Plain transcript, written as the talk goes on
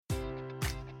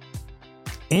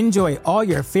Enjoy all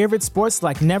your favorite sports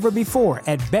like never before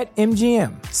at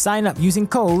BetMGM. Sign up using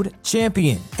code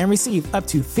CHAMPION and receive up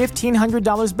to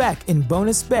 $1,500 back in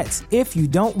bonus bets if you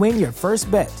don't win your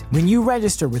first bet. When you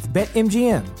register with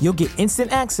BetMGM, you'll get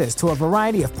instant access to a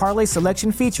variety of parlay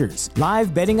selection features,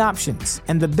 live betting options,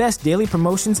 and the best daily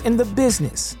promotions in the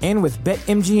business. And with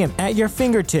BetMGM at your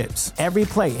fingertips, every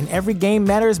play and every game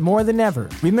matters more than ever.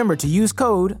 Remember to use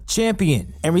code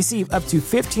CHAMPION and receive up to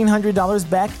 $1,500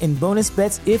 back in bonus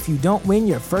bets if you don't win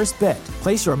your first bet.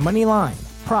 Place your money line,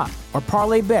 prop, or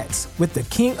parlay bets with the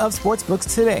king of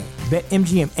sportsbooks today.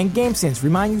 BetMGM and GameSense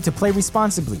remind you to play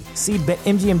responsibly. See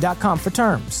BetMGM.com for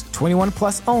terms. 21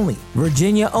 plus only.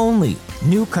 Virginia only.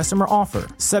 New customer offer.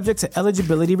 Subject to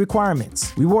eligibility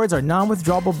requirements. Rewards are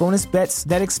non-withdrawable bonus bets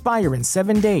that expire in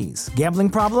 7 days. Gambling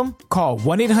problem? Call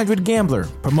 1-800-GAMBLER.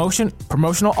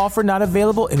 Promotional offer not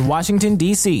available in Washington,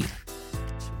 D.C.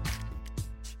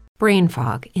 Brain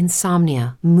fog,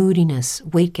 insomnia, moodiness,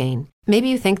 weight gain. Maybe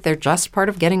you think they're just part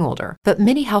of getting older, but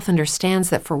MIDI Health understands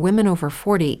that for women over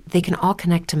 40, they can all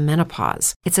connect to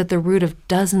menopause. It's at the root of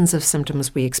dozens of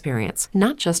symptoms we experience,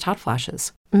 not just hot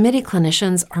flashes. MIDI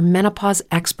clinicians are menopause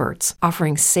experts,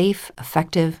 offering safe,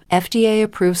 effective,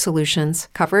 FDA-approved solutions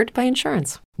covered by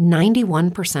insurance.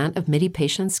 91% of MIDI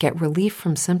patients get relief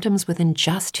from symptoms within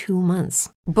just 2 months.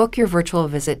 Book your virtual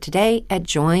visit today at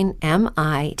joinmidi.com.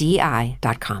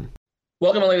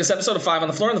 Welcome to the latest episode of Five on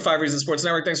the Floor on the Five Reasons Sports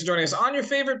Network. Thanks for joining us on your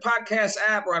favorite podcast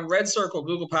app. We're on Red Circle,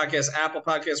 Google Podcasts, Apple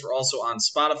Podcasts. We're also on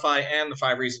Spotify and the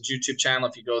Five Reasons YouTube channel.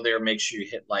 If you go there, make sure you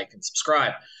hit like and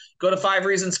subscribe. Go to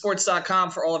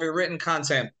fivereasonsports.com for all of your written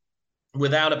content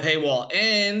without a paywall.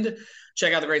 And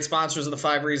check out the great sponsors of the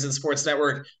Five Reasons Sports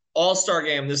Network. All-Star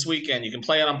Game this weekend. You can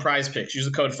play it on Prize Picks. Use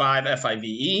the code 5,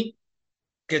 F-I-V-E.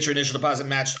 Get your initial deposit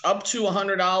matched up to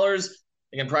 $100.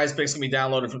 Again, Prize Picks can be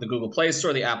downloaded from the Google Play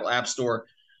Store, the Apple App Store,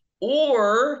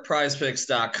 or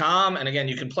prizepicks.com. And again,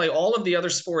 you can play all of the other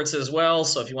sports as well.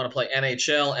 So if you want to play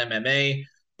NHL, MMA,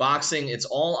 boxing, it's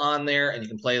all on there. And you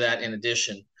can play that in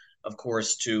addition, of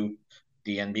course, to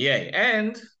the NBA.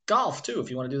 And golf, too, if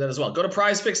you want to do that as well. Go to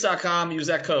prizepicks.com. Use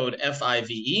that code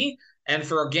F-I-V-E. And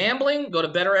for gambling, go to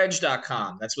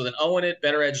betteredge.com. That's with an O in it,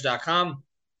 betteredge.com.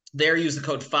 There, use the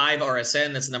code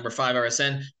 5RSN. That's the number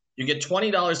 5RSN. You get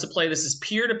 $20 to play. This is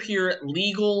peer-to-peer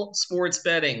legal sports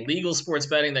betting. Legal sports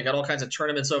betting. They got all kinds of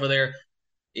tournaments over there.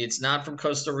 It's not from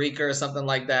Costa Rica or something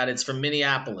like that. It's from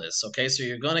Minneapolis. Okay, so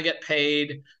you're going to get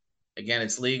paid. Again,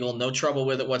 it's legal. No trouble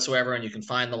with it whatsoever, and you can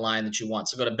find the line that you want.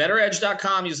 So go to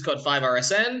betteredge.com. Use the code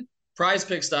 5RSN.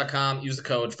 Prizepicks.com. Use the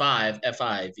code 5,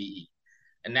 F-I-V-E.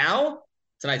 And now,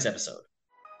 tonight's episode.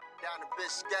 Down the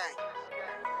Biscayne.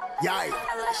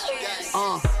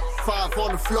 Five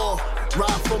on the floor,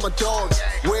 ride for my dogs.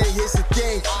 Where here's the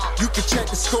thing, you can check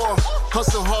the score.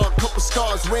 Hustle hard, couple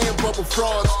scars, wearing bubble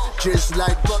frogs. Just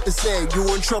like Butler said,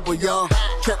 you in trouble, y'all.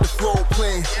 Kept the floor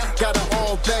playing, got it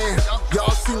all banned.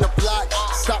 Y'all seen the block,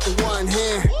 stop with one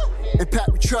hand. And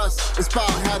Pat we trust, it's power,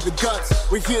 have the guts.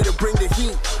 We're here to bring the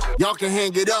heat, y'all can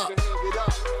hang it up.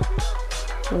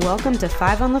 Welcome to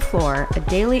Five on the Floor, a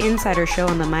daily insider show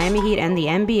on the Miami Heat and the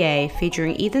NBA,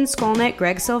 featuring Ethan Skolnick,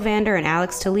 Greg Sylvander, and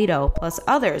Alex Toledo, plus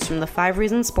others from the Five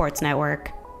Reasons Sports Network.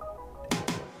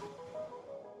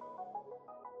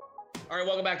 All right,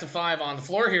 welcome back to Five on the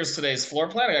Floor. Here's today's floor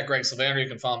plan. I got Greg Sylvander. You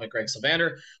can follow him at Greg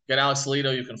Sylvander. You got Alex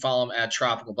Toledo. You can follow him at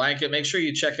Tropical Blanket. Make sure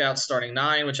you check out Starting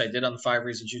Nine, which I did on the Five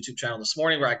Reasons YouTube channel this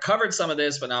morning, where I covered some of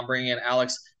this, but now I'm bringing in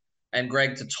Alex and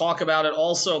Greg to talk about it.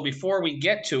 Also, before we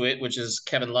get to it, which is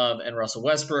Kevin Love and Russell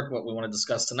Westbrook, what we want to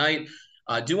discuss tonight,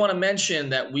 I do want to mention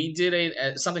that we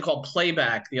did something called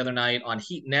Playback the other night on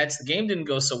Heat Nets. The game didn't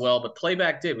go so well, but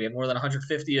Playback did. We had more than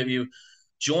 150 of you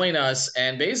join us.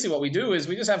 And basically what we do is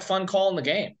we just have fun calling the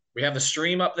game. We have the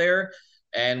stream up there,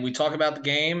 and we talk about the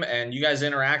game, and you guys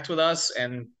interact with us,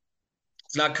 and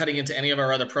it's not cutting into any of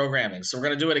our other programming. So we're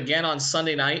going to do it again on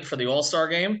Sunday night for the All-Star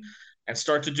game, and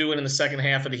start to do it in the second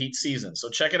half of the Heat season. So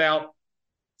check it out.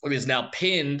 It is now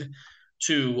pinned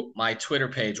to my Twitter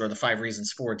page, or the Five Reasons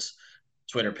Sports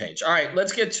Twitter page. All right,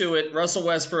 let's get to it. Russell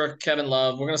Westbrook, Kevin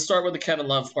Love. We're going to start with the Kevin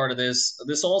Love part of this.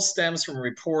 This all stems from a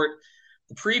report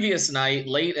the previous night,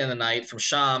 late in the night, from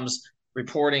Shams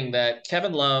reporting that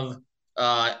Kevin Love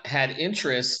had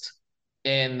interest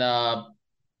in the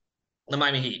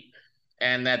Miami Heat,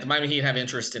 and that the Miami Heat have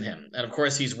interest in him. And, of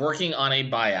course, he's working on a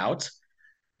buyout.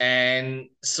 And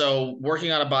so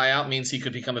working on a buyout means he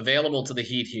could become available to the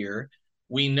Heat here.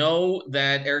 We know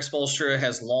that Erik Spoelstra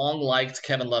has long liked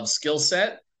Kevin Love's skill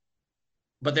set,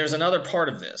 but there's another part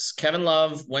of this. Kevin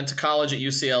Love went to college at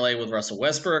UCLA with Russell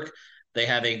Westbrook. They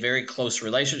have a very close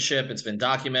relationship. It's been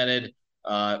documented.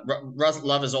 Russ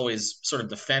Love has always sort of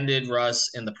defended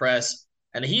Russ in the press,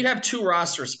 and the Heat have 2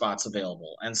 roster spots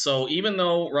available. And so even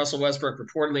though Russell Westbrook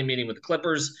reportedly meeting with the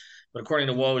Clippers, but according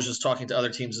to Woj, just talking to other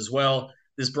teams as well,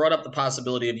 this brought up the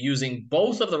possibility of using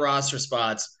both of the roster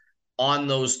spots on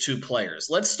those 2 players.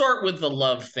 Let's start with the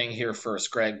Love thing here first,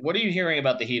 Greg. What are you hearing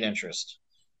about the Heat interest?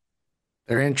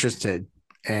 They're interested,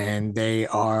 and they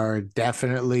are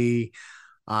definitely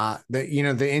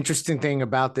the interesting thing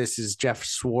about this is Jeff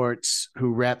Schwartz,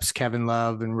 who reps Kevin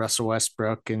Love and Russell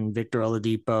Westbrook and Victor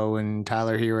Oladipo and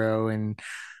Tyler Hero and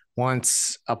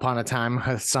once upon a time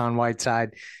Hassan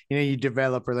Whiteside. You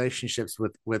develop relationships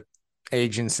with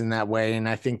agents in that way, and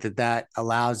I think that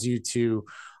allows you to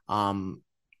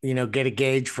get a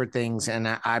gauge for things. And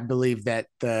I believe that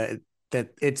that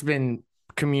it's been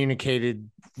communicated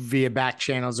via back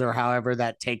channels or however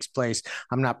that takes place.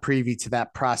 I'm not privy to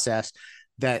that process,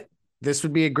 that this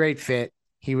would be a great fit.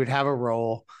 He would have a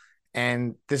role.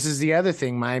 And this is the other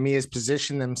thing. Miami has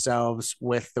positioned themselves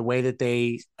with the way that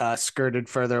they skirted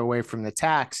further away from the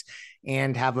tax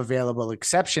and have available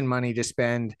exception money to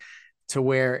spend, to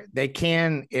where they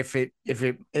can, if it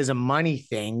is a money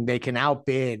thing, they can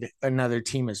outbid another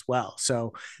team as well.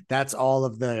 So that's all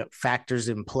of the factors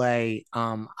in play.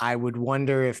 I would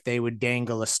wonder if they would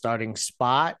dangle a starting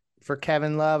spot for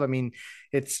Kevin Love. I mean,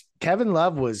 it's Kevin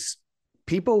Love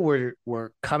people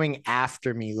were coming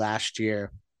after me last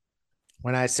year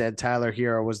when I said Tyler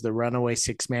Hero was the runaway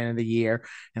 6th man of the year,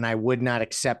 and I would not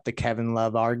accept the Kevin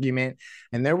Love argument.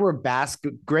 And there were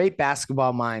great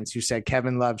basketball minds who said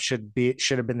Kevin Love should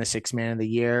have been the 6th man of the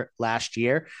year last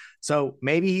year. So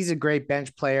maybe he's a great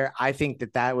bench player. I think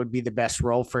that would be the best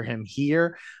role for him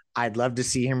here. I'd love to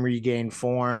see him regain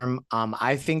form.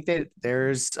 I think that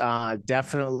there's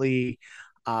definitely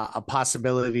a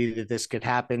possibility that this could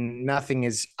happen. Nothing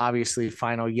is obviously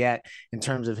final yet in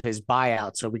terms of his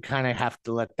buyout, so we kind of have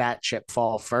to let that chip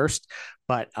fall first.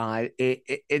 But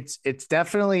it's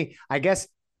definitely, I guess,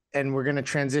 and we're going to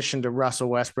transition to Russell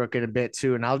Westbrook in a bit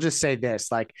too. And I'll just say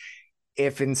this, like,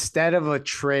 if instead of a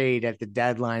trade at the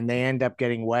deadline, they end up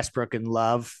getting Westbrook and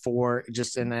Love for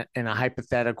just in a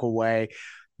hypothetical way,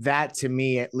 that to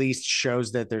me at least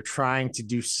shows that they're trying to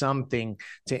do something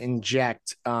to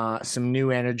inject some new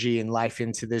energy and life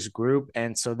into this group.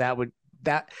 And so that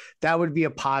would be a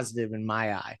positive in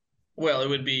my eye. Well, it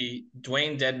would be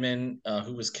Dwayne Dedman,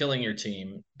 who was killing your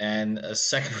team, and a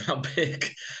 2nd round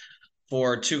pick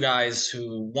for 2 guys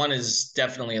who, one is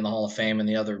definitely in the Hall of Fame and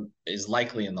the other is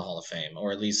likely in the Hall of Fame,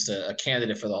 or at least a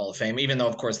candidate for the Hall of Fame, even though,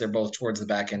 of course, they're both towards the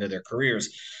back end of their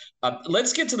careers.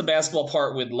 Let's get to the basketball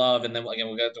part with Love, and then again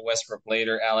we'll get to Westbrook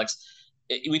later. Alex,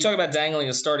 we talk about dangling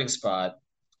a starting spot.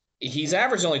 He's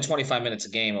averaged only 25 minutes a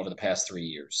game over the past 3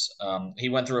 years. He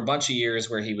went through a bunch of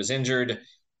years where he was injured.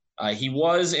 He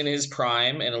was in his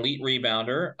prime an elite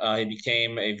rebounder. He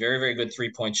became a very, very good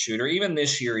 3-point shooter. Even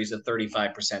this year, he's at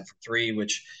 35% from 3,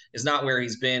 which is not where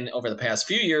he's been over the past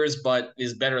few years, but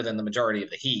is better than the majority of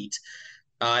the Heat.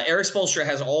 Erik Spoelstra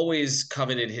has always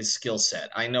coveted his skill set.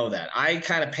 I know that. I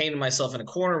kind of painted myself in a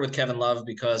corner with Kevin Love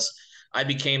because I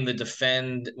became the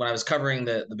defend when I was covering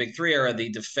the Big Three era,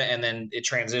 and then it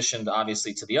transitioned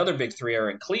obviously to the other Big Three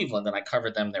era in Cleveland, and I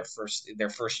covered them their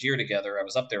first year together. I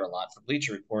was up there a lot for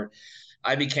Bleacher Report.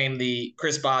 I became the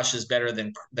Chris Bosh is better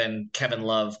than Kevin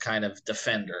Love kind of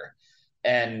defender.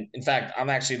 And in fact,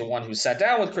 I'm actually the one who sat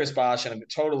down with Chris Bosh in a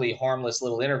totally harmless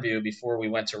little interview before we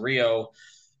went to Rio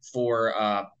for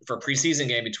a preseason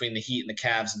game between the Heat and the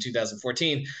Cavs in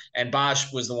 2014. And I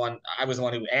was the one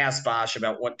who asked Bosh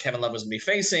about what Kevin Love was going to be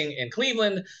facing in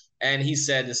Cleveland. And he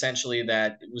said essentially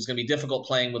that it was going to be difficult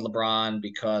playing with LeBron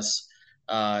because,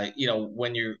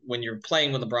 when you're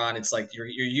playing with LeBron, it's like you're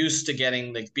used to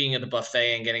being at the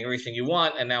buffet and getting everything you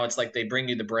want. And now it's like they bring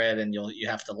you the bread and you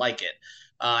have to like it.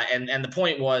 And the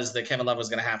point was that Kevin Love was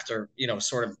going to have to,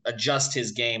 sort of adjust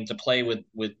his game to play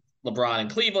with LeBron in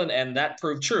Cleveland, and that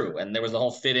proved true. And there was the whole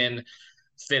fit in,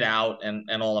 fit out, and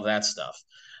all of that stuff.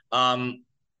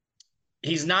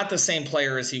 He's not the same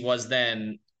player as he was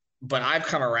then, but I've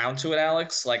come around to it,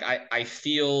 Alex. Like I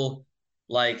feel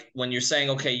like when you're saying,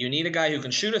 okay, you need a guy who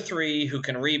can shoot a 3, who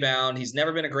can rebound. He's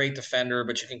never been a great defender,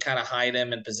 but you can kind of hide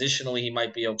him, and positionally he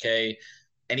might be okay.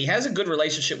 And he has a good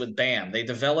relationship with Bam. They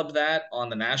developed that on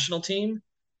the national team.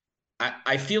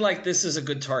 I feel like this is a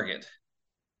good target.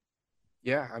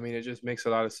 Yeah, I mean, it just makes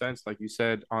a lot of sense. Like you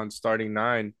said, on starting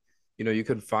 9, you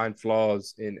could find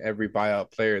flaws in every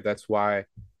buyout player. That's why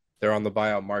they're on the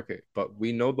buyout market. But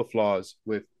we know the flaws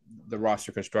with the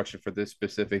roster construction for this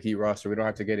specific Heat roster. We don't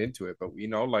have to get into it, but we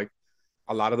know, like,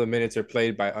 a lot of the minutes are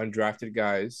played by undrafted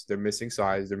guys. They're missing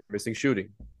size. They're missing shooting.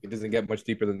 It doesn't get much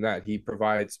deeper than that. He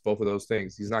provides both of those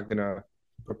things. He's not going to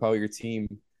propel your team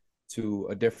to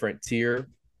a different tier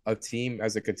of team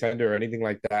as a contender or anything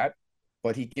like that.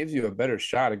 But he gives you a better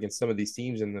shot against some of these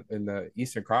teams in the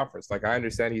Eastern Conference. Like, I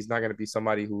understand he's not going to be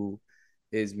somebody who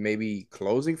is maybe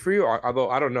closing for you, although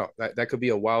I don't know. That could be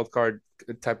a wild card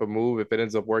type of move if it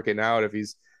ends up working out, if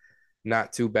he's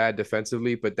not too bad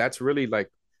defensively. But that's really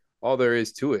like all there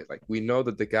is to it. Like, we know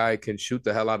that the guy can shoot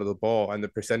the hell out of the ball, and the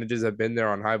percentages have been there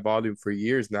on high volume for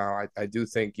years now. I do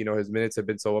think, his minutes have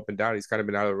been so up and down. He's kind of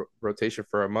been out of rotation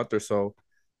for a month or so,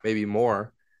 maybe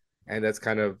more. And that's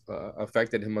kind of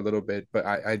affected him a little bit. But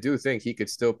I do think he could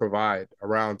still provide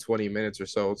around 20 minutes or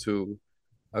so to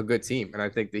a good team. And I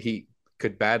think the Heat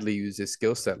could badly use his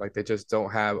skill set. Like, they just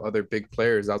don't have other big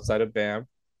players outside of Bam.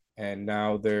 And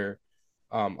now they're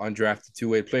undrafted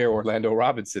two-way player, Orlando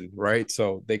Robinson, right?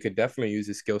 So they could definitely use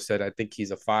his skill set. I think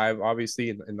he's a 5, obviously,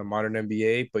 in the modern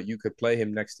NBA, but you could play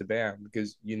him next to Bam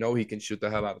because he can shoot the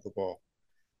hell out of the ball.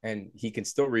 And he can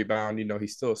still rebound.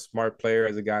 He's still a smart player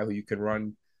as a guy who you can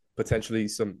run potentially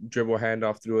some dribble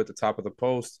handoff through at the top of the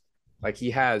post. Like,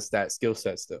 he has that skill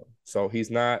set still. So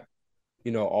he's not,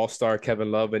 all-star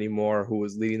Kevin Love anymore, who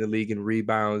was leading the league in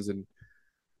rebounds and,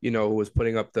 who was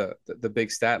putting up the big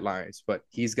stat lines. But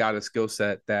he's got a skill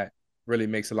set that really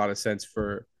makes a lot of sense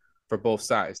for both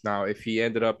sides. Now, if he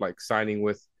ended up like signing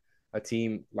with a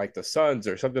team like the Suns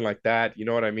or something like that, you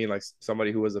know what I mean? Like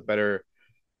somebody who was a better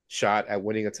shot at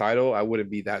winning a title, I wouldn't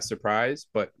be that surprised.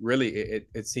 But really,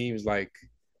 it seems like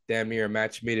damn near a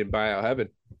match made in buyout heaven.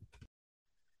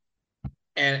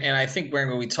 And I think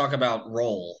when we talk about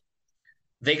role,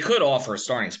 they could offer a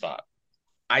starting spot.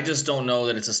 I just don't know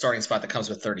that it's a starting spot that comes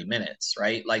with 30 minutes,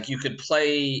 right? Like, you could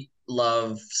play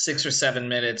Love 6 or 7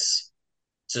 minutes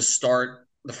to start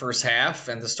the first half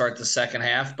and to start the second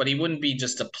half, but he wouldn't be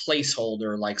just a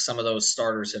placeholder like some of those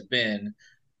starters have been.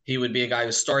 He would be a guy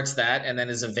who starts that and then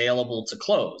is available to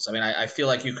close. I mean, I feel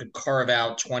like you could carve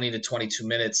out 20 to 22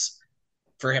 minutes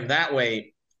for him that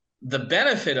way. The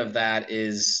benefit of that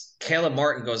is Caleb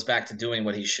Martin goes back to doing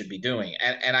what he should be doing.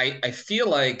 And I feel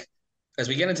like as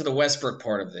we get into the Westbrook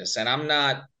part of this, and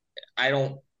I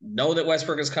don't know that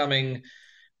Westbrook is coming.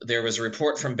 There was a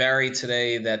report from Barry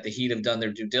today that the Heat have done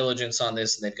their due diligence on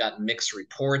this, and they've gotten mixed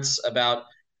reports about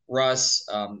Russ.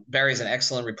 Barry's an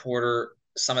excellent reporter.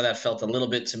 Some of that felt a little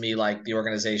bit to me like the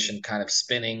organization kind of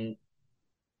spinning,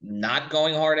 not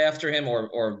going hard after him,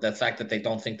 or the fact that they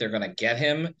don't think they're going to get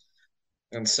him.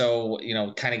 And so,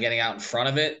 kind of getting out in front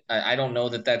of it. I don't know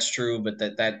that that's true, but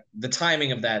that the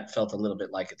timing of that felt a little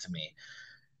bit like it to me.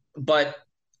 But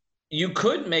you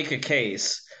could make a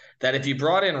case that if you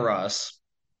brought in Russ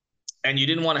and you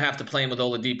didn't want to have to play him with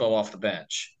Oladipo off the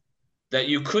bench, that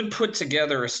you could put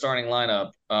together a starting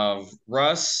lineup of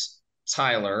Russ,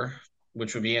 Tyler,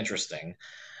 which would be interesting,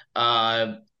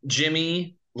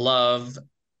 Jimmy, Love,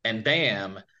 and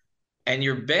Bam. And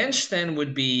your bench then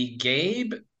would be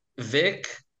Gabe, Vic,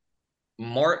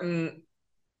 Martin,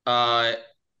 and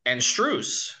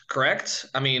Strus, correct?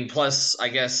 I mean, plus,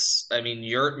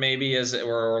 Yurt maybe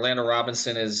or Orlando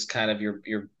Robinson is kind of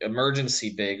your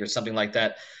emergency big or something like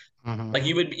that. Mm-hmm. Like,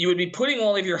 you would be putting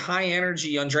all of your high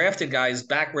energy undrafted guys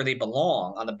back where they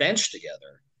belong on the bench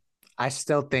together. I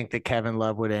still think that Kevin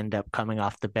Love would end up coming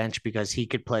off the bench because he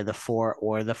could play the 4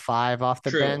 or the 5 off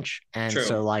the bench. And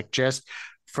so, like, just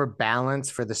for balance,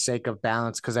 for the sake of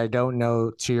balance, because I don't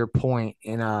know, to your point,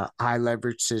 in a high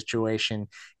leverage situation,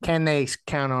 can they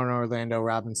count on Orlando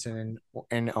Robinson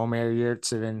and Omer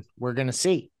Yurtseven? We're going to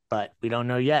see, but we don't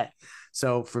know yet.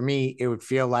 So for me, it would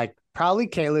feel like probably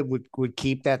Caleb would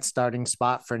keep that starting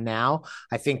spot for now.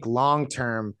 I think long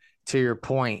term, to your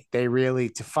point, they really,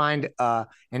 to find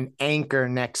an anchor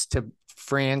next to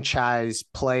franchise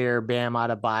player Bam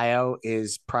Adebayo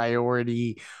is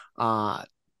priority.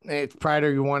 It's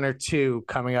priority 1 or 2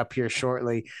 coming up here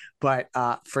shortly. But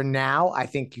for now, I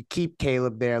think you keep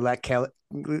Caleb there, let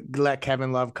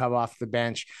Kevin Love come off the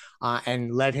bench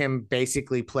and let him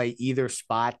basically play either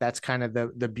spot. That's kind of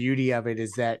the beauty of it,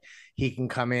 is that he can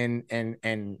come in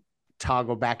and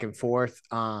toggle back and forth.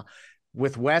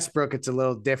 With Westbrook, it's a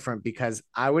little different because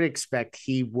I would expect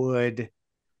he would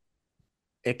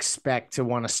expect to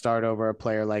want to start over a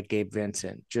player like Gabe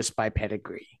Vincent just by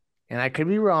pedigree. And I could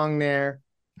be wrong there.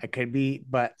 I could be,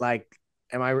 but like,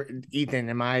 Ethan,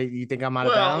 you think I'm out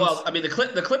of bounds? Well, I mean,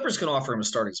 the Clippers can offer him a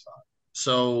starting spot.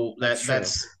 So that's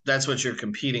what you're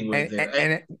competing with there.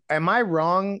 And am I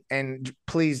wrong? And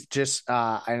please just,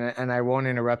 and I won't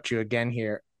interrupt you again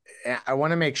here. I want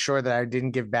to make sure that I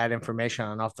didn't give bad information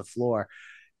on off the floor.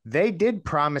 They did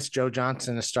promise Joe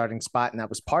Johnson a starting spot, and that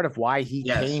was part of why he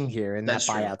came here in that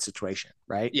buyout situation,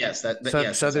 right? Yes.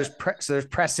 So there's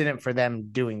precedent for them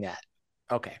doing that.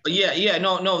 Okay. Yeah,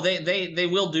 no, they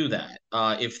will do that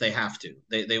if they have to.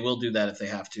 They will do that if they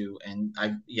have to. And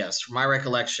yes, from my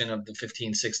recollection of the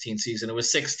 15-16 season, it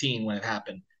was 16 when it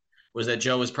happened, was that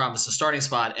Joe was promised a starting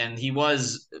spot, and he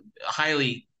was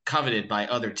highly coveted by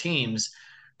other teams,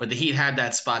 but the Heat had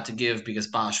that spot to give because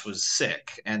Bosch was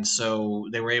sick, and so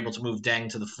they were able to move Deng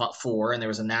to the 4, and there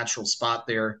was a natural spot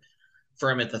there for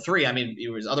him at the 3. I mean, it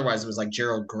was like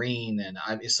Gerald Green, and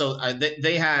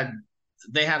they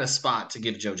had a spot to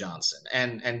give Joe Johnson,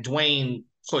 and Dwayne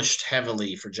pushed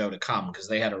heavily for Joe to come because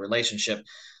they had a relationship,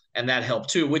 and that helped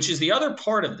too. Which is the other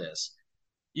part of this.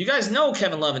 You guys know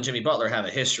Kevin Love and Jimmy Butler have a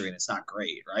history, and it's not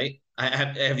great, right?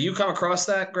 Have you come across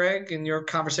that, Greg, in your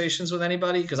conversations with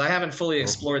anybody? Because I haven't fully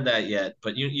explored that yet,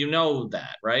 but you know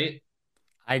that, right?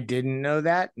 I didn't know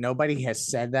that. Nobody has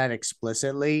said that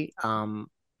explicitly.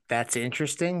 That's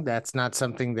interesting. That's not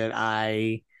something that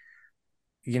I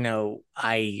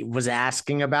was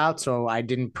asking about, so I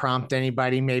didn't prompt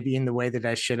anybody maybe in the way that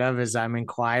I should have as I'm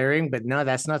inquiring. But no,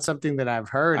 that's not something that I've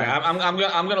heard. I'm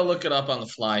gonna look it up on the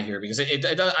fly here because it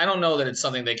does, I don't know that it's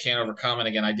something they can't overcome. And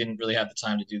again, I didn't really have the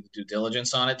time to do the due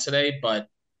diligence on it today, but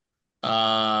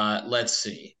let's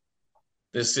see.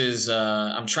 This is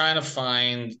I'm trying to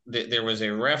find that there was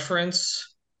a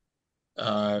reference.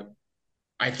 I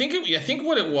think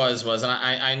what it was, and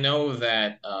I know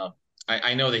that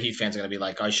I know that Heat fans are going to be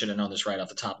like, I should have known this right off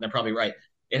the top. And they're probably right.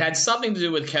 It had something to do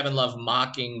with Kevin Love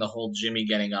mocking the whole Jimmy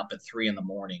getting up at 3 a.m.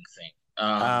 thing.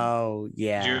 Oh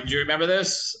yeah. Do you remember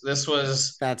this?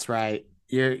 That's right.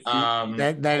 You're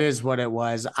that oh, is what it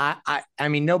was. I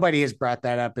mean, nobody has brought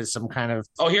that up as some kind of.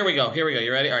 Oh, here we go. Here we go.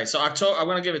 You ready? All right. So October, I'm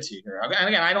going to give it to you here. And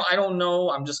again, I don't know.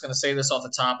 I'm just going to say this off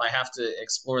the top. I have to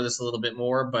explore this a little bit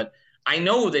more, but I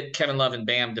know that Kevin Love and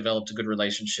Bam developed a good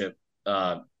relationship.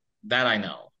 That I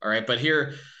know. All right. But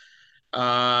here,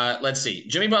 let's see.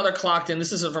 Jimmy Butler clocked in.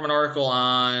 This is from an article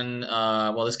on,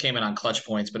 well, this came in on Clutch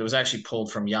Points, but it was actually pulled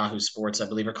from Yahoo Sports, I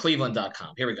believe, or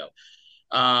Cleveland.com. Here we go.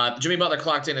 Jimmy Butler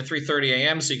clocked in at 3:30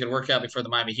 a.m. so he could work out before the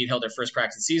Miami Heat held their first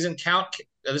practice season.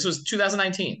 This was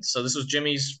 2019, so this was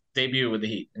Jimmy's debut with the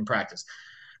Heat in practice.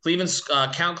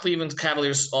 Cleveland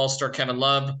Cavaliers All-Star Kevin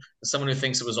Love, someone who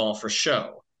thinks it was all for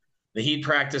show. The Heat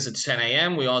practice at 10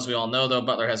 a.m. As we all know, though,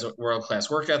 Butler has a world-class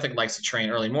work ethic, likes to train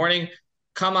early morning.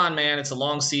 Come on, man. It's a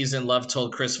long season. Love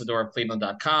told Chris Fedora of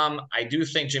Cleveland.com. I do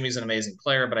think Jimmy's an amazing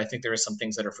player, but I think there are some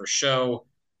things that are for show.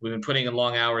 We've been putting in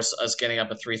long hours. Us getting up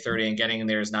at 3:30 and getting in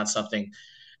there is not something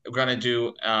we're going to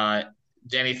do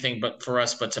anything but for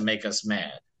us, but to make us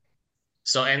mad.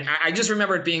 So, and I just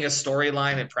remember it being a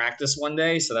storyline in practice one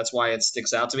day, so that's why it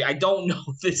sticks out to me. I don't know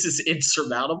if this is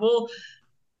insurmountable,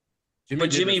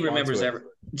 but Jimmy remembers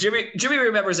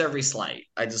every slight.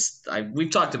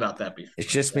 We've talked about that before.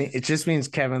 It just means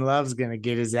Kevin Love's going to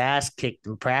get his ass kicked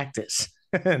in practice.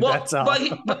 Well, That's all.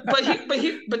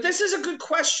 but this is a good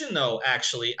question though.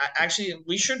 Actually,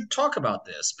 we should talk about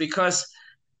this because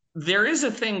there is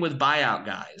a thing with buyout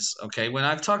guys. Okay, when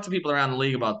I've talked to people around the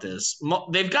league about this,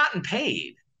 they've gotten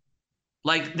paid.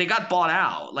 Like they got bought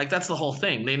out. Like that's the whole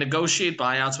thing. They negotiate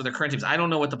buyouts with their current teams. I don't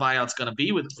know what the buyout's going to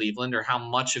be with Cleveland or how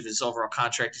much of his overall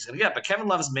contract he's going to get. But Kevin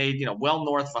Love has made well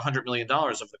north of $100 million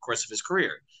over the course of his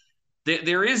career.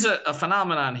 There is a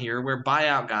phenomenon here where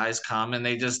buyout guys come and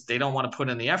they don't want to put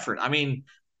in the effort. I mean,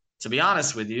 to be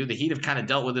honest with you, the Heat have kind of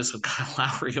dealt with this with Kyle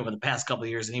Lowry over the past couple of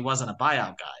years, and he wasn't a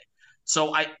buyout guy.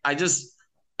 So I just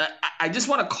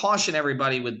want to caution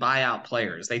everybody with buyout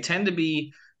players. They tend to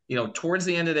be, towards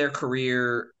the end of their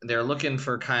career, they're looking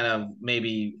for kind of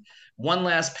maybe one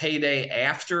last payday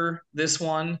after this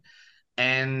one.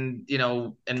 And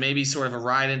maybe sort of a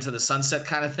ride into the sunset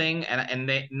kind of thing,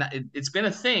 it's been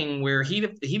a thing where he'd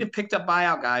have picked up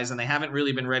buyout guys and they haven't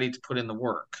really been ready to put in the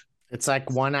work. It's like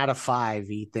 1 out of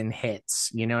 5 Ethan hits,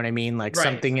 you know what I mean? Like right.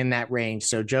 Something in that range.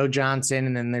 So Joe Johnson,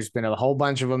 and then there's been a whole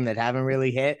bunch of them that haven't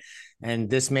really hit, and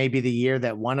this may be the year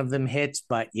that one of them hits,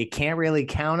 but you can't really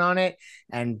count on it.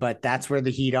 But that's where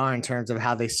the Heat are in terms of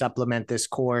how they supplement this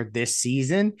core this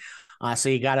season. So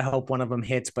you got to hope one of them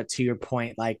hits. But to your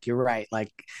point, like you're right.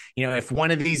 Like, if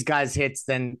one of these guys hits,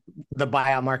 then the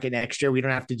buyout market next year, we don't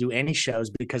have to do any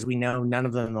shows because we know none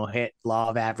of them will hit law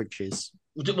of averages.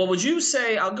 Well, would you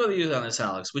say, I'll go to you on this,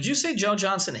 Alex. Would you say Joe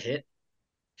Johnson hit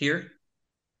here?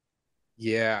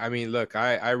 Yeah. I mean, look,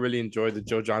 I really enjoyed the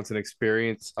Joe Johnson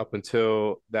experience up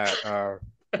until that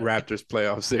Raptors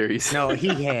playoff series. No, he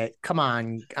hit. Come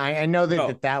on. I know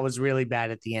that was really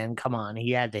bad at the end. Come on.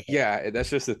 He had to hit. Yeah, that's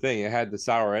just the thing. It had the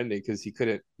sour ending because he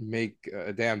couldn't make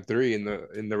a damn 3 in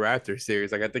the Raptors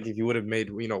series. Like I think if he would have made,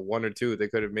 1 or 2, they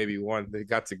could have maybe won. They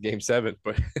got to game 7,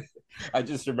 but I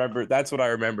just remember that's what I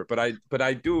remember. But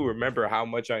I do remember how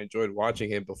much I enjoyed watching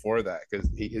him before that because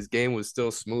his game was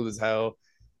still smooth as hell,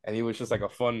 and he was just like a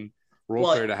fun role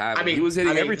player to have. He was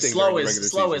hitting everything slow during the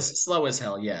regular as season. slow as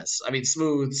hell. Yes, I mean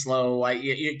smooth, slow.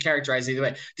 You characterize either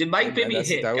way. Did Mike Bibby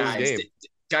hit, that was guys?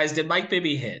 Guys, did Mike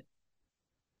Bibby hit?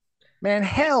 Man,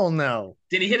 hell no.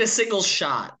 Did he hit a single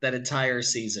shot that entire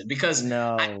season? Because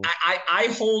no, I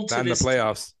hold to not in the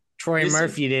playoffs. Troy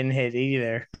Murphy didn't hit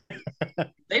either.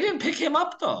 They didn't pick him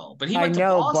up though, but he went to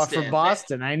Boston. But for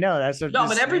Boston, I know that's what. No,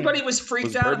 but everybody was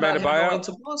freaked out about him going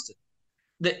to Boston.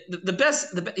 The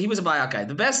best, he was a buyout guy.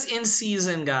 The best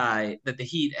in-season guy that the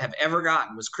Heat have ever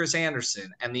gotten was Chris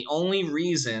Anderson, and the only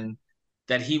reason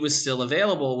that he was still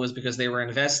available was because they were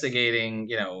investigating,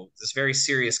 this very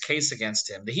serious case against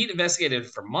him. The Heat investigated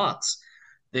for months.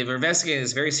 They were investigating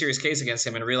this very serious case against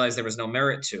him and realized there was no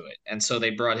merit to it, and so they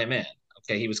brought him in.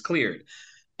 Okay, he was cleared.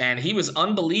 And he was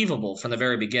unbelievable from the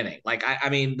very beginning. Like, I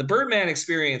mean, the Birdman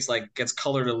experience, gets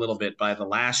colored a little bit by the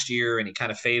last year, and he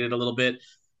kind of faded a little bit.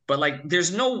 But,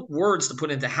 there's no words to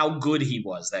put into how good he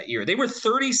was that year. They were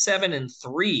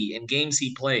 37-3 in games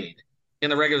he played in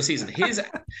the regular season.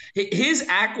 His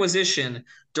acquisition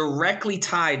directly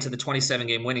tied to the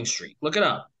 27-game winning streak. Look it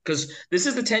up, because this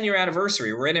is the 10-year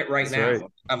anniversary. We're in it right now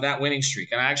of that winning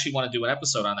streak. And I actually want to do an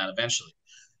episode on that eventually.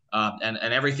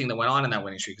 And everything that went on in that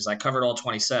winning streak, because I covered all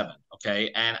 27.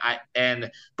 Okay.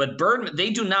 But Birdman,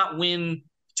 they do not win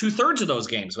 2/3 of those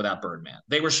games without Birdman.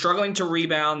 They were struggling to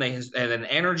rebound. They had an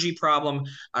energy problem.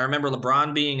 I remember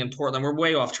LeBron being in Portland. We're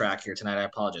way off track here tonight. I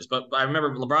apologize. But I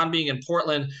remember LeBron being in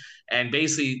Portland and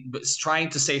basically trying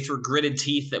to say through gritted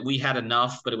teeth that we had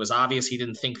enough, but it was obvious he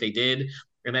didn't think they did.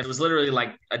 And then it was literally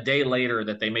like a day later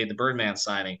that they made the Birdman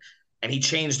signing, and he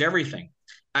changed everything.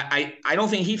 I don't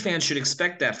think Heat fans should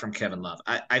expect that from Kevin Love.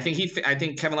 I think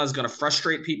Kevin Love is going to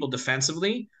frustrate people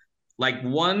defensively. Like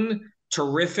one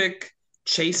terrific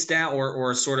chase down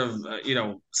or sort of,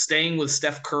 staying with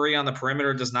Steph Curry on the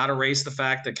perimeter does not erase the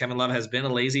fact that Kevin Love has been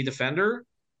a lazy defender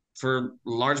for a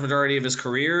large majority of his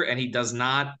career, and he does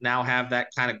not now have that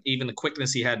kind of even the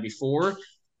quickness he had before,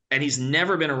 and he's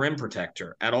never been a rim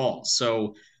protector at all.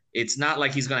 So it's not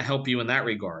like he's going to help you in that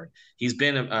regard. He's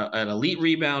been an elite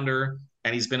rebounder,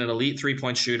 and he's been an elite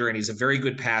three-point shooter, and he's a very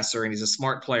good passer, and he's a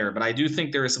smart player. But I do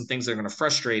think there are some things that are going to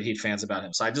frustrate Heat fans about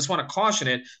him. So I just want to caution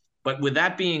it. But with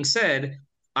that being said,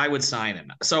 I would sign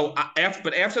him. So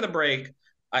after the break,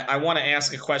 I want to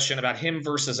ask a question about him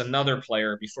versus another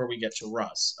player before we get to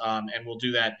Russ. And we'll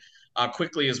do that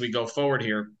quickly as we go forward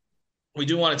here. We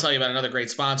do want to tell you about another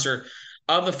great sponsor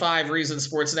of the 5 Reasons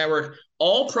Sports Network,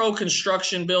 All Pro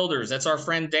Construction Builders. That's our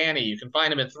friend Danny. You can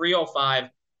find him at 305-484-4429,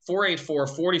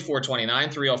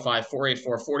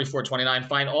 305-484-4429.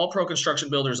 Find All Pro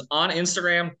Construction Builders on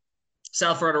Instagram.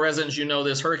 South Florida residents, you know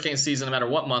this, hurricane season, no matter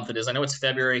what month it is. I know it's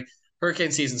February. Hurricane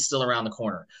season is still around the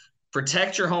corner.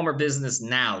 Protect your home or business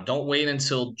now. Don't wait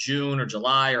until June or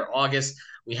July or August.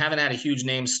 We haven't had a huge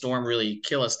name storm really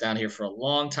kill us down here for a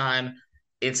long time.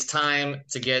 It's time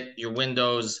to get your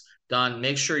windows done.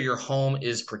 Make sure your home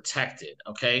is protected,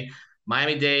 okay?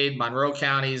 Miami-Dade, Monroe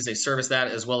counties, they service that,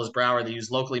 as well as Broward. They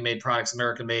use locally made products,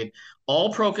 American-made.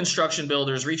 All Pro Construction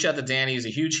Builders. Reach out to Danny. He's a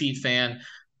huge Heat fan.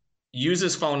 Use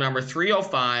his phone number,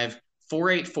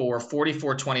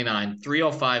 305-484-4429,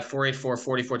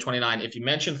 305-484-4429. If you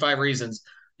mention 5 Reasons,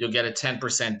 you'll get a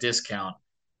 10% discount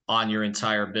on your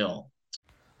entire bill.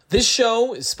 This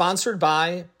show is sponsored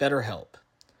by BetterHelp.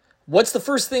 What's the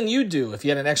first thing you do if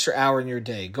you had an extra hour in your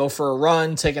day? Go for a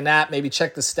run, take a nap, maybe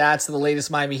check the stats of the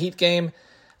latest Miami Heat game?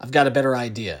 I've got a better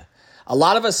idea. A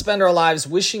lot of us spend our lives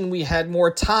wishing we had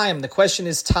more time. The question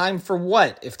is, time for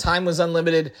what? If time was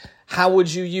unlimited, how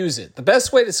would you use it? The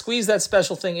best way to squeeze that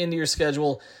special thing into your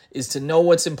schedule is to know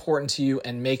what's important to you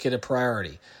and make it a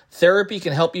priority. Therapy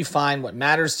can help you find what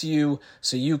matters to you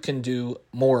so you can do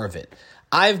more of it.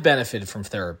 I've benefited from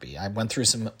therapy. I went through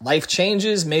some life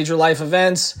changes, major life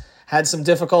events, had some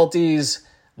difficulties,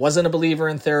 wasn't a believer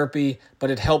in therapy, but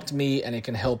it helped me and it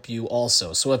can help you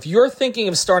also. So if you're thinking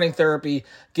of starting therapy,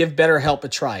 give BetterHelp a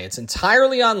try. It's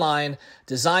entirely online,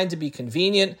 designed to be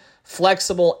convenient,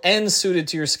 flexible, and suited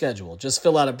to your schedule. Just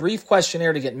fill out a brief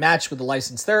questionnaire to get matched with a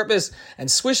licensed therapist and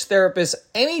switch therapists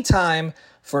anytime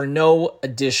for no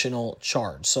additional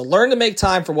charge. So learn to make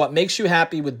time for what makes you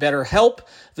happy with BetterHelp.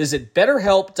 Visit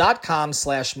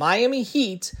BetterHelp.com/Miami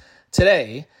Heat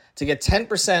today to get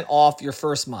 10% off your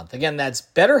first month. Again, that's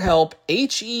BetterHelp,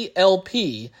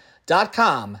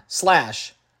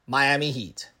 HELP.com/Miami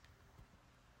Heat.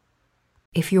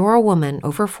 If you're a woman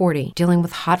over 40 dealing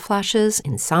with hot flashes,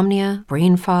 insomnia,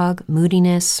 brain fog,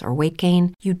 moodiness, or weight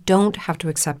gain, you don't have to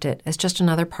accept it as just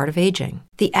another part of aging.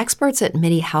 The experts at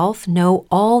MIDI Health know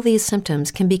all these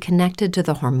symptoms can be connected to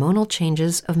the hormonal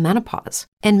changes of menopause.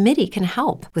 And MIDI can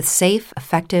help with safe,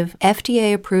 effective,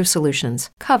 FDA-approved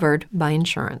solutions covered by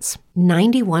insurance.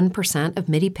 91% of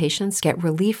MIDI patients get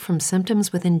relief from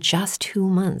symptoms within just 2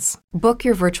 months. Book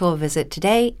your virtual visit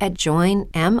today at joinmidi.com.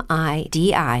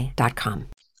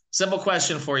 Simple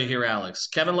question for you here, Alex.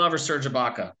 Kevin Love or Serge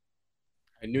Ibaka?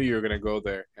 I knew you were going to go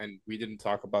there, and we didn't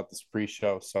talk about this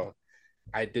pre-show, so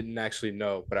I didn't actually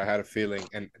know, but I had a feeling.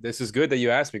 And this is good that you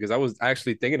asked me because I was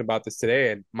actually thinking about this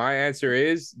today, and my answer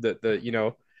is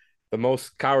the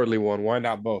most cowardly one. Why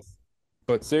not both?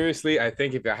 But seriously, I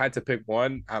think if I had to pick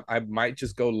one, I might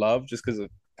just go Love just because of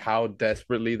how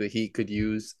desperately the Heat could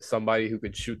use somebody who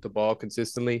could shoot the ball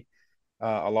consistently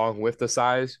along with the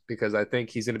size, because I think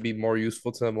he's going to be more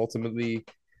useful to them ultimately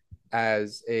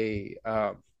as a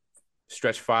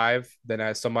stretch five than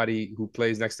as somebody who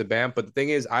plays next to Bam. But the thing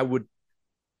is, I would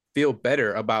feel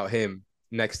better about him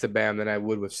next to Bam than I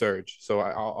would with Serge. So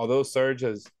although Serge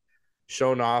has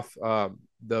shown off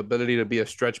the ability to be a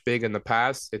stretch big in the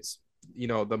past, it's,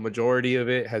 the majority of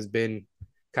it has been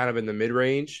kind of in the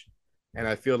mid-range. And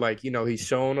I feel like, he's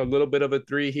shown a little bit of a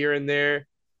three here and there,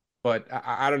 but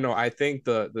I don't know. I think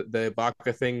the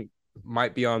Ibaka thing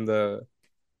might be on the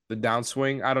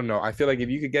downswing. I don't know. I feel like if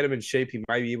you could get him in shape, he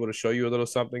might be able to show you a little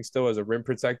something still as a rim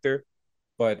protector.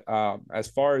 But as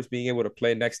far as being able to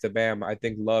play next to Bam, I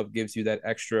think Love gives you that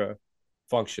extra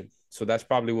function. So that's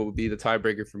probably what would be the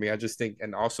tiebreaker for me. I just think,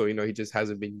 and also, he just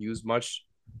hasn't been used much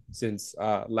since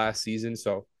last season.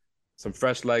 So some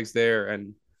fresh legs there.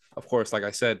 And of course, like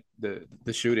I said,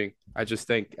 the shooting. I just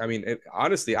think,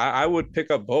 honestly, I would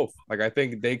pick up both. Like, I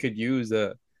think they could use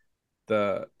the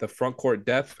front court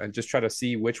depth and just try to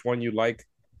see which one you like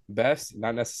best,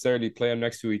 not necessarily play them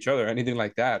next to each other or anything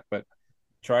like that, but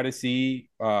try to see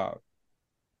what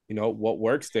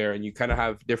works there, and you kind of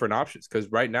have different options, because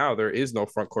right now there is no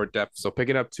front court depth. So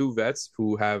picking up two vets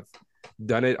who have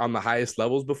done it on the highest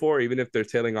levels before, even if they're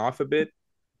tailing off a bit,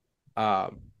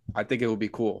 I think it would be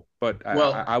cool. But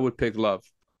I would pick Love.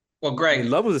 Well, Greg,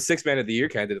 Love was a sixth man of the year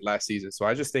candidate last season, so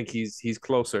I just think he's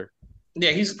closer.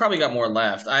 Yeah, he's probably got more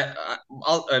left.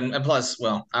 And plus,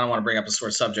 well, I don't want to bring up a sore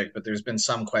subject, but there's been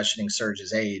some questioning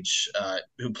Serge's age,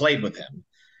 who played with him,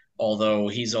 although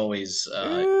he's always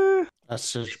that's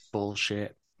such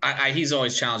bullshit. He's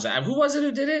always challenged that. Who was it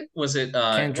who did it? Was it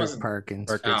Kendrick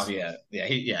Perkins? Oh yeah,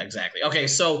 exactly. Okay,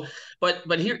 so but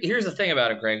here's the thing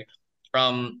about it, Greg.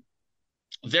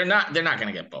 They're not going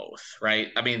to get both, right?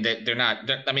 I mean, they're not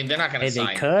going to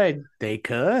sign. They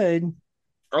could.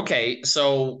 Okay,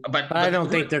 so but I don't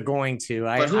think they're going to.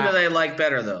 But who do they like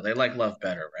better, though? They like Love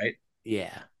better, right?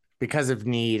 Yeah, because of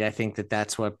need. I think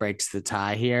that's what breaks the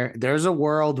tie here. There's a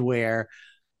world where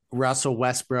Russell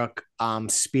Westbrook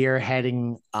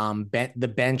spearheading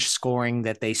the bench scoring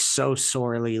that they so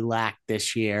sorely lacked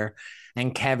this year,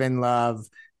 and Kevin Love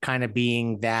kind of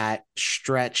being that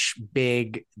stretch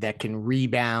big that can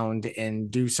rebound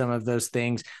and do some of those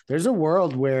things. There's a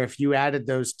world where if you added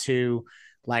those two,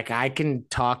 like, I can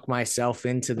talk myself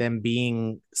into them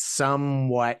being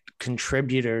somewhat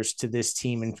contributors to this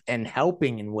team and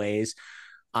helping in ways.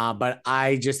 But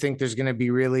I just think there's going to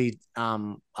be really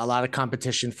a lot of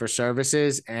competition for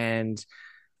services. And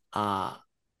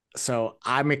so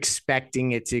I'm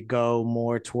expecting it to go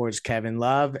more towards Kevin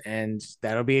Love, and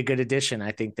that'll be a good addition.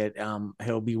 I think that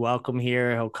he'll be welcome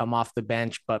here. He'll come off the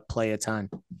bench, but play a ton.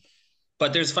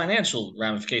 But there's financial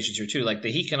ramifications here too. Like,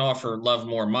 he can offer Love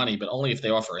more money, but only if they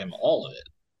offer him all of it,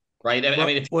 right?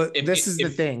 This is the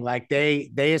thing. Like, they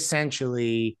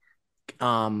essentially,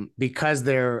 because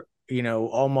they're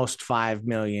almost 5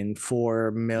 million,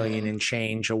 4 million and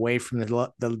change away from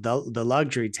the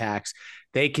luxury tax,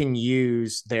 they can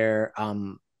use their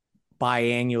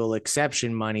biannual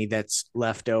exception money that's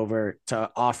left over to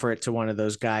offer it to one of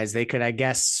those guys. They could, I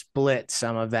guess, split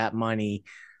some of that money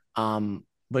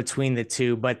between the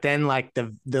two, but then like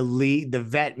the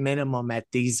vet minimum at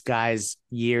these guys'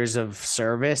 years of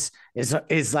service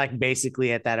is like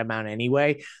basically at that amount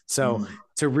anyway. So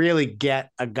to really get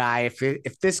a guy,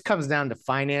 if this comes down to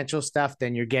financial stuff,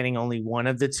 then you're getting only one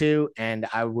of the two. And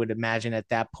I would imagine at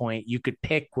that point you could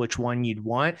pick which one you'd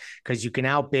want, because you can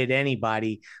outbid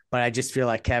anybody. But I just feel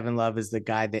like Kevin Love is the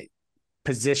guy that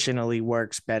positionally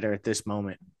works better at this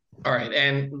moment. All right,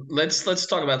 and let's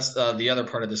talk about the other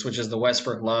part of this, which is the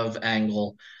Westbrook Love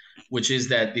angle, which is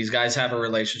that these guys have a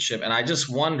relationship, and I just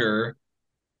wonder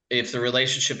if the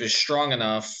relationship is strong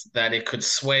enough that it could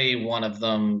sway one of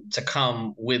them to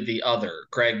come with the other.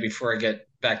 Greg, before I get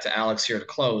back to Alex here to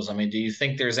close, I mean, do you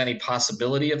think there's any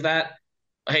possibility of that?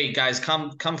 Hey guys,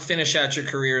 come finish out your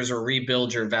careers or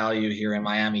rebuild your value here in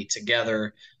Miami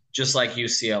together, just like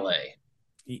UCLA.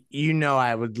 You know,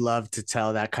 I would love to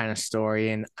tell that kind of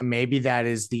story, and maybe that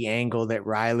is the angle that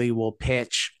Riley will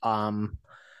pitch.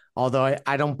 Although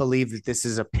I don't believe that this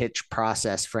is a pitch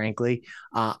process, frankly.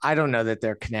 I don't know that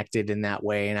they're connected in that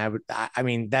way. And I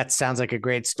mean, that sounds like a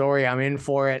great story. I'm in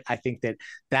for it. I think that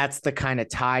that's the kind of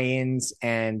tie-ins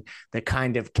and the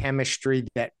kind of chemistry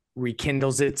that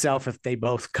rekindles itself if they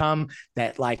both come,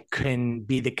 that like can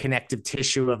be the connective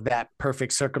tissue of that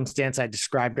perfect circumstance I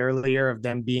described earlier of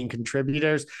them being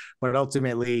contributors. But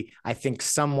ultimately, I think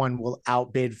someone will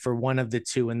outbid for one of the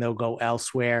two and they'll go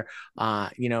elsewhere.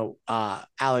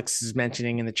 Alex is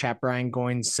mentioning in the chat, Brian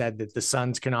Goins said that the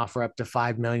Suns can offer up to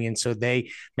 $5 million. So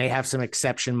they may have some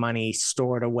exception money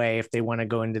stored away if they want to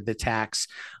go into the tax.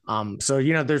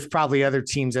 There's probably other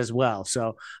teams as well.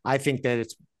 So I think that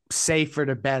it's safer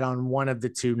to bet on one of the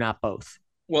two, not both.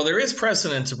 Well, there is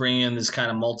precedent to bring in this kind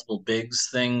of multiple bigs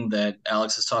thing that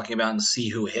Alex is talking about and see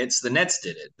who hits. The Nets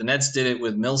did it. The Nets did it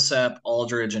with Millsap,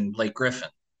 Aldridge, and Blake Griffin.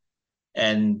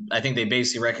 And I think they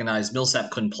basically recognized Millsap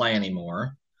couldn't play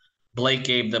anymore. Blake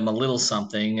gave them a little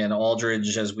something, and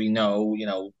Aldridge, as we know,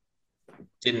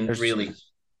 didn't really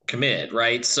commit,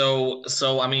 right? So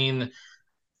I mean,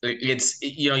 it's,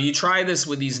 you try this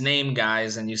with these name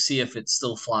guys and you see if it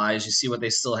still flies, you see what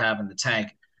they still have in the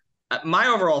tank. My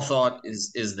overall thought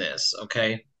is this,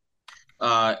 okay?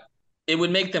 It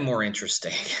would make them more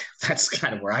interesting. That's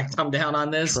kind of where I come down on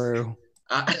this. True.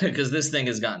 Because this thing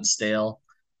has gotten stale.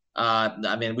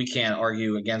 I mean, we can't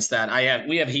argue against that.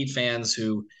 We have Heat fans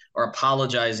who are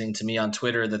apologizing to me on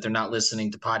Twitter that they're not listening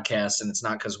to podcasts, and it's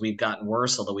not because we've gotten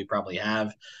worse, although we probably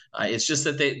have. It's just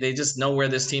that they just know where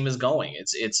this team is going.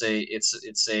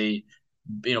 It's a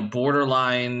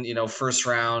borderline first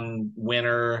round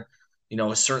winner.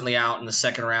 Certainly out in the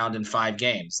second round in 5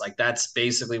 games. Like that's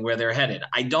basically where they're headed.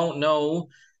 I don't know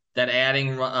that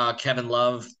adding Kevin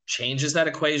Love changes that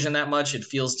equation that much. It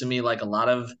feels to me like a lot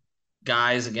of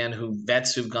guys, again,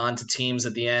 vets who've gone to teams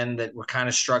at the end that were kind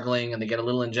of struggling and they get a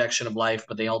little injection of life,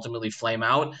 but they ultimately flame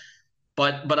out.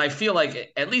 But I feel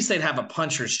like at least they'd have a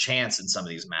puncher's chance in some of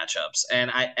these matchups. And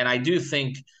I do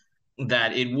think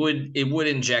that it would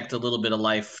inject a little bit of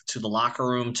life to the locker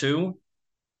room too.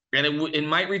 And it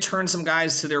might return some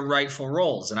guys to their rightful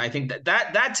roles. And I think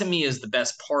that to me is the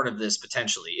best part of this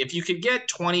potentially. If you could get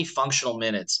 20 functional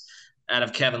minutes out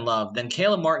of Kevin Love, then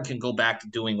Caleb Martin can go back to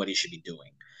doing what he should be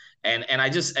doing. And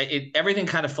everything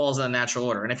kind of falls in a natural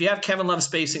order. And if you have Kevin Love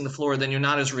spacing the floor, then you're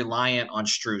not as reliant on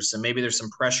Strus, and maybe there's some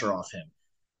pressure off him.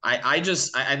 I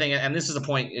think, and this is a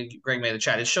point Greg made in the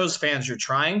chat, it shows fans you're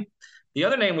trying. The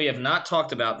other name we have not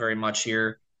talked about very much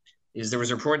here is there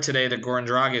was a report today that Goran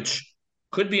Dragic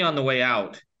could be on the way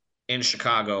out in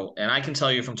Chicago. And I can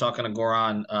tell you from talking to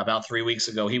Goran about 3 weeks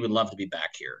ago, he would love to be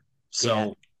back here.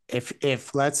 So yeah.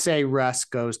 If let's say Russ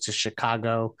goes to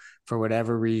Chicago for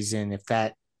whatever reason, if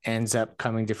that ends up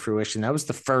coming to fruition, that was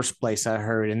the first place I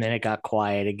heard, and then it got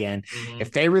quiet again. Mm-hmm.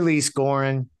 If they release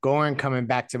Goran coming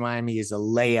back to Miami is a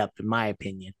layup, in my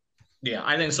opinion. Yeah,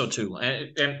 I think so too.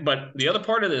 But the other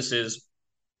part of this is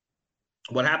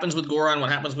what happens with Goran,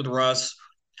 what happens with Russ,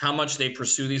 how much they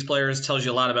pursue these players tells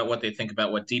you a lot about what they think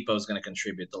about what Depot is going to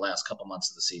contribute the last couple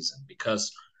months of the season.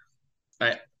 Because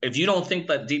if you don't think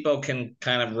that Depot can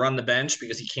kind of run the bench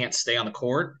because he can't stay on the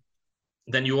court,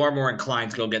 then you are more inclined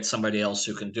to go get somebody else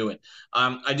who can do it.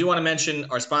 I do want to mention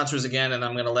our sponsors again, and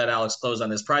I'm going to let Alex close on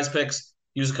this. Prize Picks,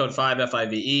 use the code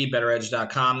 5FIVE,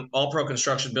 betteredge.com. All pro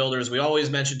construction builders. We always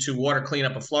mention to Water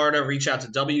Cleanup of Florida. Reach out to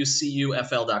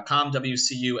WCUFL.com,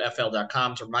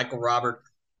 WCUFL.com, to Michael Robert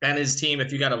and his team.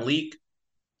 If you got a leak,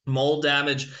 mold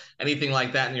damage, anything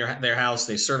like that in their house,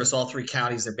 they service all 3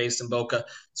 counties. They're based in Boca.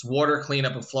 It's Water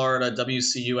Cleanup of Florida,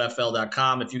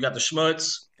 WCUFL.com. If you got the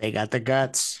schmutz, they got the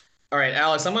guts. All right,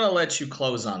 Alex, I'm going to let you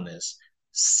close on this.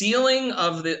 Ceiling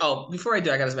of the – before I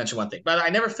do, I got to mention one thing. But I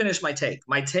never finished my take.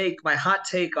 My hot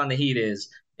take on the Heat is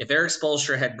if Erik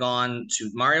Spoelstra had gone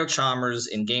to Mario Chalmers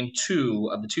in Game 2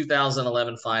 of the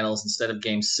 2011 Finals instead of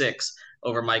Game 6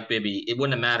 over Mike Bibby, it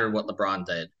wouldn't have mattered what LeBron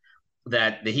did.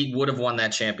 That the Heat would have won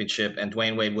that championship and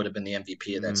Dwayne Wade would have been the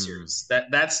MVP of that series.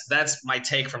 That's my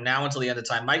take from now until the end of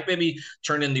time. Mike Bibby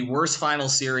turned in the worst final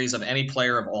series of any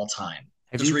player of all time.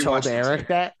 Have you told Eric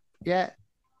that yet?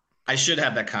 I should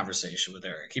have that conversation with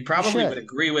Eric. He probably would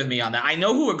agree with me on that. I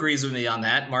know who agrees with me on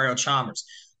that, Mario Chalmers.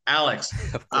 Alex,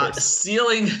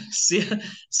 ceiling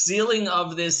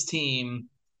of this team,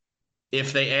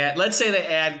 if they add, let's say they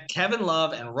add Kevin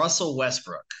Love and Russell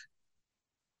Westbrook,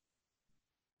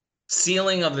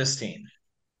 ceiling of this team?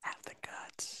 Have the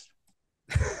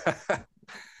guts.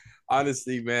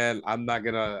 Honestly, man, I'm not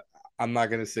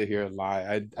gonna sit here and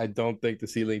lie. I don't think the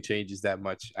ceiling changes that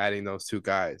much adding those two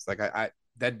guys. Like I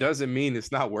that doesn't mean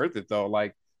it's not worth it though.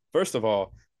 Like, first of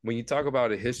all, when you talk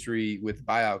about a history with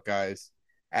buyout guys,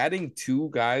 adding two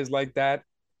guys like that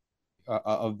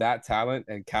of that talent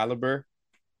and caliber,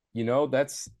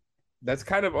 that's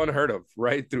kind of unheard of,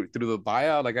 right? Through the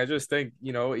buyout. Like I just think,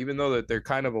 even though that they're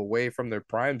kind of away from their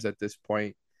primes at this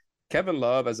point, Kevin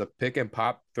Love as a pick and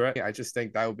pop threat, I just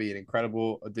think that would be an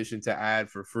incredible addition to add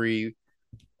for free.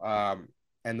 And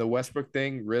the Westbrook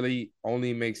thing really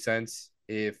only makes sense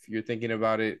if you're thinking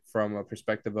about it from a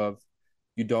perspective of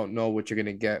you don't know what you're going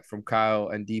to get from Kyle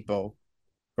and Depot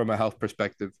from a health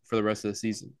perspective for the rest of the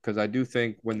season. Because I do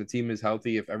think when the team is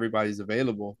healthy, if everybody's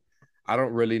available, I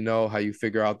don't really know how you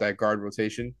figure out that guard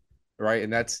rotation, right?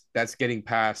 And that's getting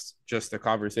past just the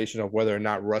conversation of whether or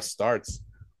not Russ starts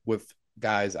with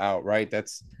guys out, right?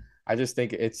 I just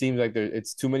think it seems like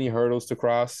it's too many hurdles to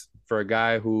cross for a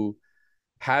guy who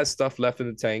has stuff left in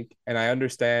the tank. And I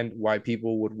understand why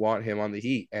people would want him on the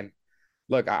Heat. And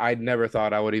look, I never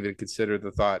thought I would even consider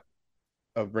the thought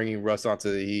of bringing Russ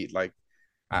onto the Heat. Like,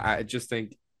 I just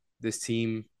think this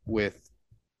team with,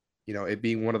 it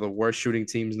being one of the worst shooting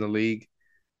teams in the league,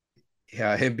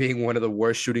 him being one of the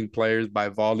worst shooting players by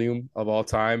volume of all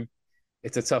time,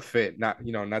 it's a tough fit. Not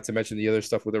to mention the other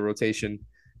stuff with the rotation.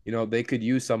 They could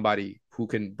use somebody who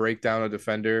can break down a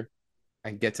defender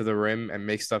and get to the rim and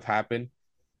make stuff happen.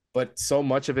 But so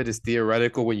much of it is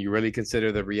theoretical when you really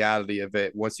consider the reality of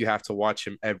it once you have to watch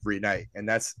him every night. And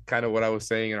that's kind of what I was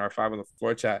saying in our 5 on the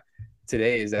Floor chat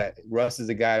today, is that Russ is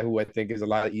a guy who I think is a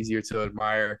lot easier to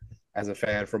admire as a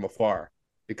fan from afar.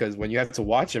 Because when you have to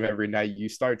watch him every night, you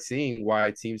start seeing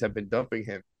why teams have been dumping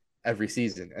him every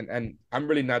season. And I'm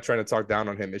really not trying to talk down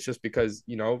on him. It's just because,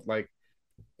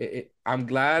 I'm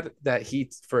glad that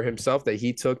for himself, that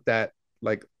he took that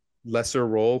like lesser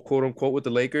role, quote unquote, with the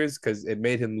Lakers, because it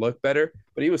made him look better,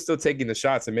 but he was still taking the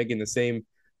shots and making the same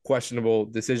questionable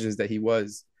decisions that he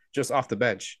was just off the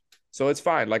bench. So it's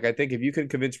fine. Like, I think if you can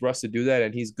convince Russ to do that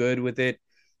and he's good with it,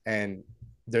 and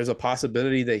there's a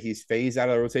possibility that he's phased out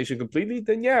of the rotation completely,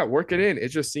 then yeah, work it in. It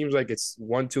just seems like it's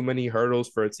one too many hurdles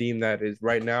for a team that is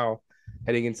right now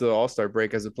heading into the All-Star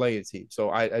break as a playing team.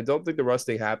 So I don't think the Russ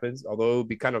thing happens, although it would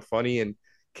be kind of funny and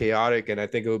chaotic, and I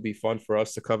think it would be fun for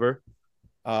us to cover.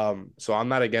 So I'm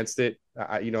not against it.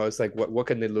 It's like, what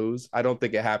can they lose? I don't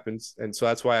think it happens. And so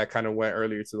that's why I kind of went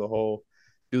earlier to the whole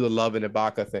do the Love and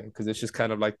Ibaka thing, because it's just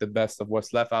kind of like the best of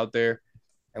what's left out there.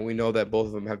 And we know that both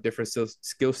of them have different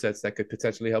skill sets that could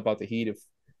potentially help out the Heat if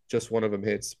just one of them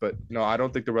hits. But no, I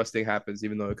don't think the Russ thing happens,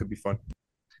 even though it could be fun.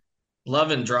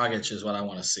 Love and Dragic is what I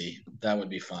want to see. That would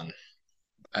be fun.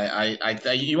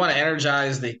 You want to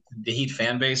energize the Heat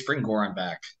fan base? Bring Goran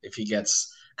back if he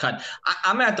gets cut.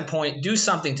 I'm at the point. Do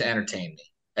something to entertain me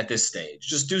at this stage.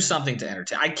 Just do something to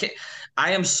entertain.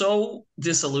 I am so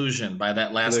disillusioned by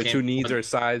that last game. The two needs are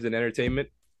size and entertainment.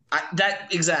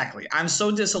 Exactly. I'm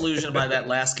so disillusioned by that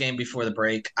last game before the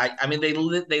break. I mean, they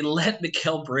let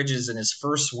Mikal Bridges in his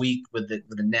first week with the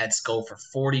Nets go for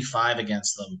 45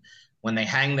 against them when they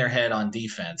hang their head on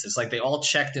defense. It's like they all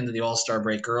checked into the All-Star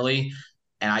break early,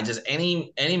 and I just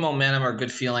any momentum or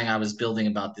good feeling I was building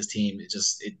about this team,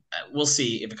 we'll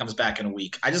see if it comes back in a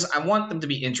week. I want them to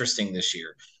be interesting this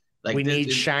year. Like, we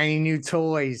need shiny new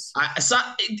toys.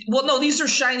 No, these are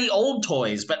shiny old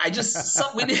toys, but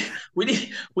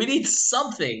we need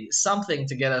something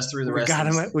to get us through the rest of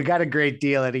the season. We got a great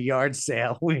deal at a yard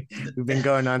sale. We've been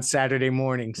going on Saturday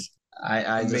mornings.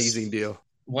 Amazing deal.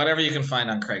 Whatever you can find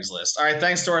on Craigslist. All right,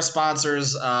 thanks to our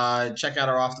sponsors. Check out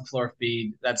our Off the Floor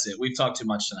feed. That's it. We've talked too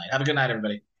much tonight. Have a good night,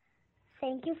 everybody.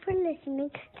 Thank you for listening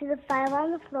to the 5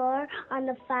 on the Floor on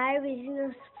the 5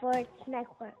 Regional Sports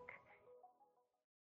Network.